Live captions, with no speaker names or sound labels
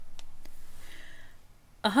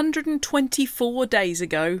124 days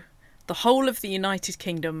ago, the whole of the United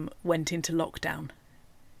Kingdom went into lockdown.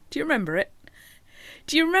 Do you remember it?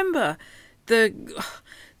 Do you remember the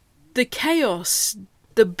chaos,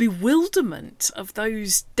 the bewilderment of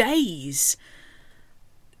those days?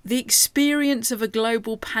 The experience of a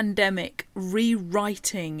global pandemic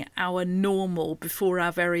rewriting our normal before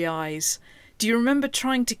our very eyes. Do you remember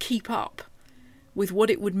trying to keep up with what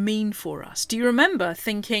it would mean for us? Do you remember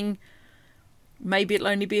thinking, maybe it'll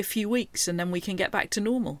only be a few weeks and then we can get back to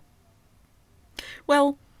normal?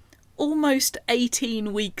 Well, almost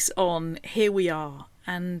 18 weeks on, here we are,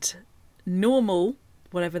 and normal,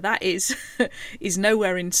 whatever that is, is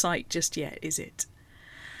nowhere in sight just yet, is it?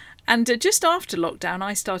 And just after lockdown,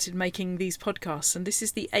 I started making these podcasts, and this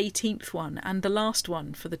is the 18th one and the last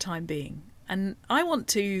one for the time being. And I want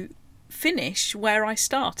to finish where I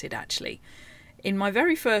started, actually. In my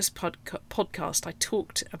very first podcast, I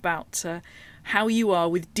talked about how you are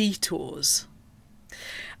with detours.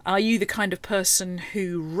 Are you the kind of person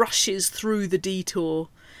who rushes through the detour,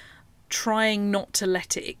 trying not to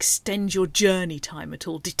let it extend your journey time at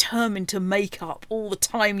all, determined to make up all the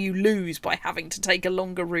time you lose by having to take a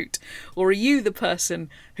longer route? Or are you the person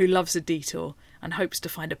who loves a detour and hopes to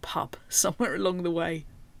find a pub somewhere along the way?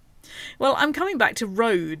 Well, I'm coming back to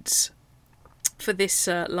roads for this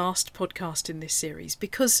last podcast in this series,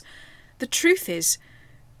 because the truth is,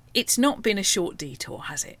 it's not been a short detour,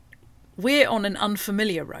 has it? We're on an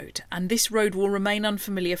unfamiliar road, and this road will remain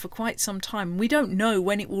unfamiliar for quite some time. We don't know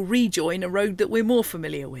when it will rejoin a road that we're more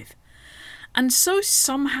familiar with. And so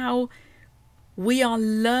somehow we are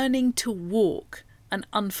learning to walk an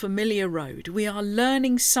unfamiliar road. We are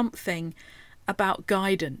learning something about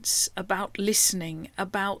guidance, about listening,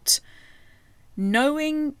 about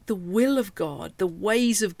knowing the will of God, the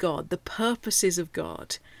ways of God, the purposes of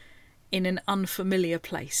God in an unfamiliar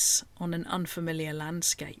place, on an unfamiliar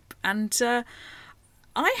landscape. And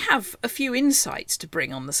I have a few insights to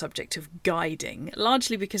bring on the subject of guiding,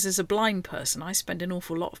 largely because as a blind person, I spend an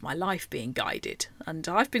awful lot of my life being guided. And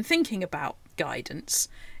I've been thinking about guidance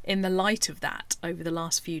in the light of that over the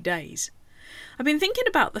last few days. I've been thinking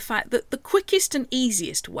about the fact that the quickest and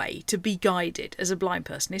easiest way to be guided as a blind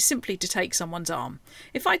person is simply to take someone's arm.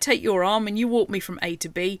 If I take your arm and you walk me from A to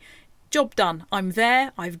B, job done. I'm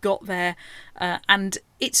there, I've got there, and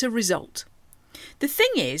it's a result. The thing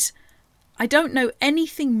is, I don't know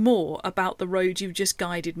anything more about the road you've just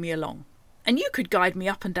guided me along. And you could guide me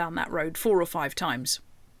up and down that road 4 or 5 times.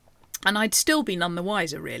 And I'd still be none the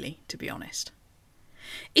wiser, really, to be honest.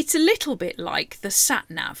 It's a little bit like the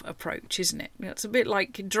sat-nav approach, isn't it? It's a bit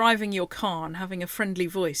like driving your car and having a friendly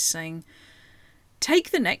voice saying,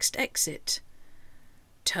 take the next exit,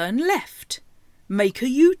 turn left, make a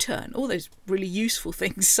U-turn. All those really useful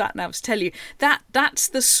things sat-navs tell you. That's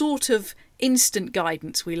the sort of instant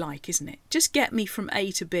guidance we like, isn't it? Just get me from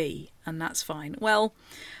A to B and that's fine. Well,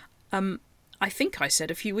 I think I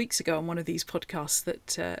said a few weeks ago on one of these podcasts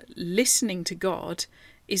that listening to God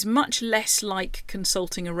is much less like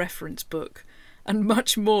consulting a reference book and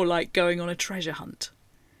much more like going on a treasure hunt.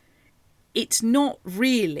 It's not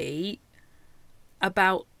really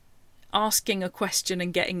about asking a question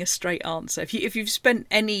and getting a straight answer. If you've spent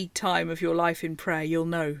any time of your life in prayer, you'll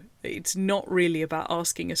know that it's not really about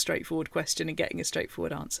asking a straightforward question and getting a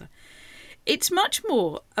straightforward answer. It's much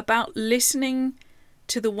more about listening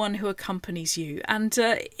to the one who accompanies you. And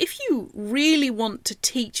if you really want to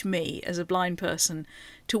teach me as a blind person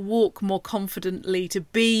to walk more confidently, to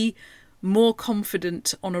be more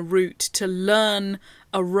confident on a route, to learn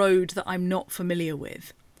a road that I'm not familiar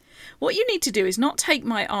with, what you need to do is not take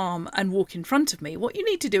my arm and walk in front of me. What you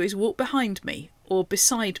need to do is walk behind me or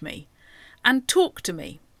beside me and talk to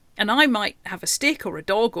me. And I might have a stick or a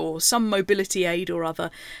dog or some mobility aid or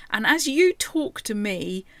other. And as you talk to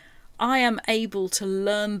me, I am able to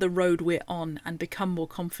learn the road we're on and become more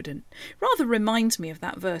confident. Rather reminds me of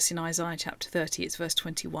that verse in Isaiah chapter 30, it's verse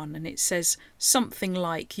 21, and it says something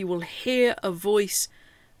like, you will hear a voice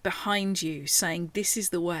behind you saying, this is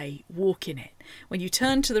the way, walk in it. When you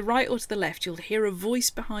turn to the right or to the left, you'll hear a voice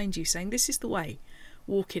behind you saying, this is the way,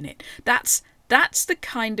 walk in it. That's the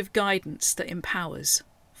kind of guidance that empowers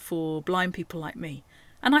for blind people like me.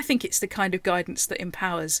 And I think it's the kind of guidance that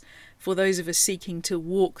empowers for those of us seeking to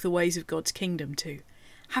walk the ways of God's kingdom too.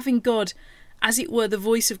 Having God, as it were, the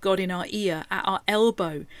voice of God in our ear, at our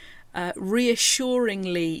elbow,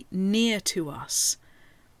 reassuringly near to us,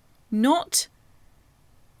 not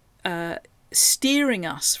steering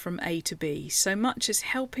us from A to B, so much as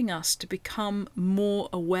helping us to become more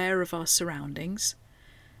aware of our surroundings,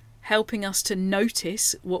 helping us to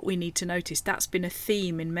notice what we need to notice. That's been a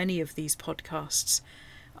theme in many of these podcasts.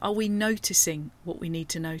 Are we noticing what we need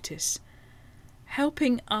to notice?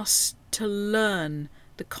 Helping us to learn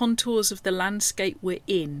the contours of the landscape we're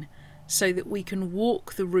in so that we can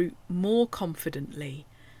walk the route more confidently,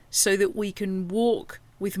 so that we can walk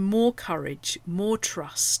with more courage, more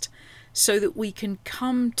trust, so that we can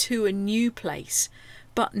come to a new place,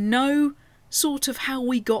 but know sort of how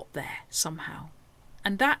we got there somehow.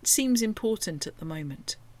 And that seems important at the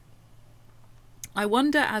moment. I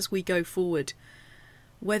wonder as we go forward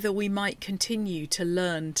whether we might continue to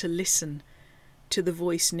learn to listen to the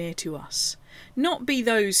voice near to us. Not be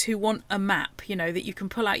those who want a map, that you can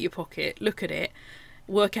pull out your pocket, look at it,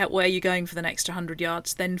 work out where you're going for the next 100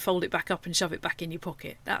 yards, then fold it back up and shove it back in your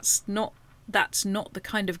pocket. That's not the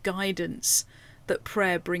kind of guidance that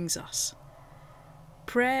prayer brings us.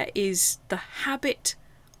 Prayer is the habit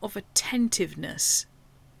of attentiveness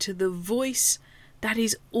to the voice that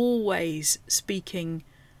is always speaking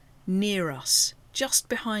near us, just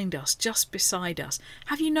behind us, just beside us.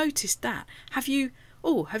 Have you noticed that? Have you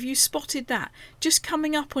spotted that? Just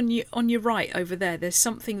coming up on your right over there, there's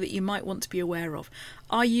something that you might want to be aware of.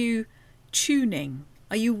 Are you tuning?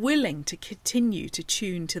 Are you willing to continue to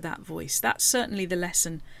tune to that voice? That's certainly the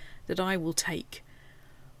lesson that I will take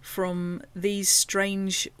from these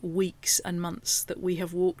strange weeks and months that we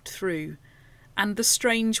have walked through, and the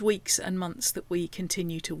strange weeks and months that we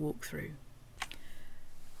continue to walk through.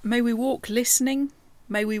 May we walk listening,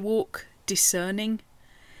 may we walk discerning,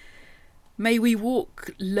 may we walk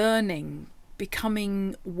learning,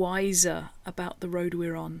 becoming wiser about the road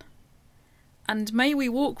we're on, and may we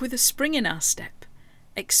walk with a spring in our step,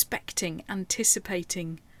 expecting,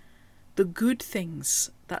 anticipating the good things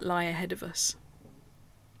that lie ahead of us.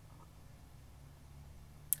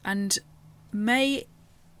 And may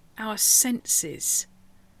our senses,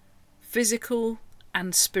 physical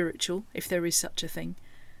and spiritual, if there is such a thing,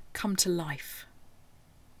 come to life.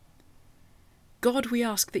 God, we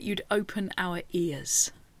ask that you'd open our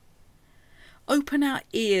ears. Open our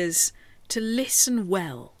ears to listen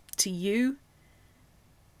well to you,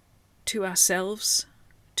 to ourselves,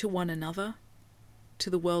 to one another, to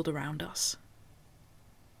the world around us.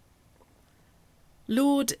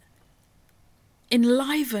 Lord,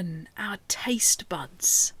 enliven our taste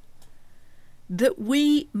buds, that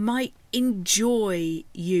we might enjoy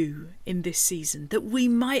you in this season, that we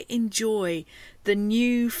might enjoy the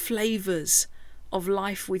new flavours of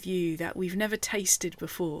life with you that we've never tasted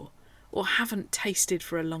before or haven't tasted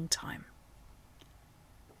for a long time.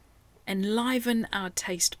 Enliven our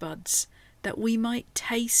taste buds, that we might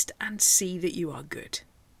taste and see that you are good.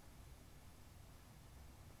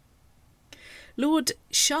 Lord,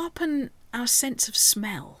 sharpen our sense of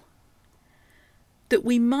smell, that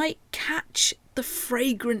we might catch the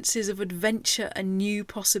fragrances of adventure and new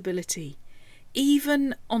possibility,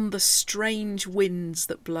 even on the strange winds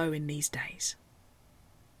that blow in these days.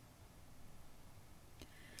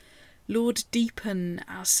 Lord, deepen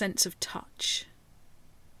our sense of touch,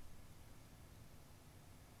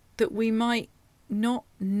 that we might not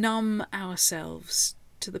numb ourselves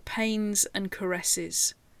to the pains and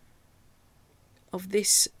caresses of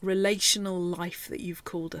this relational life that you've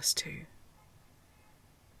called us to,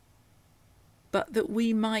 but that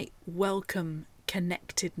we might welcome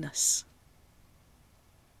connectedness.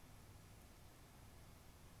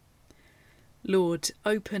 Lord,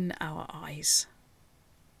 open our eyes.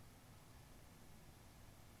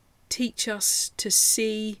 Teach us to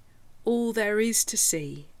see all there is to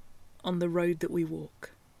see on the road that we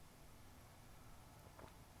walk.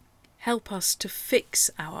 Help us to fix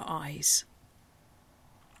our eyes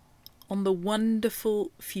on the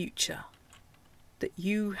wonderful future that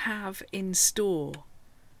you have in store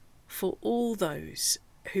for all those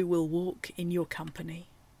who will walk in your company.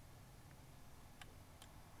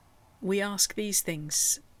 We ask these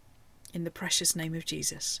things in the precious name of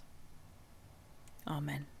Jesus.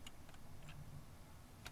 Amen.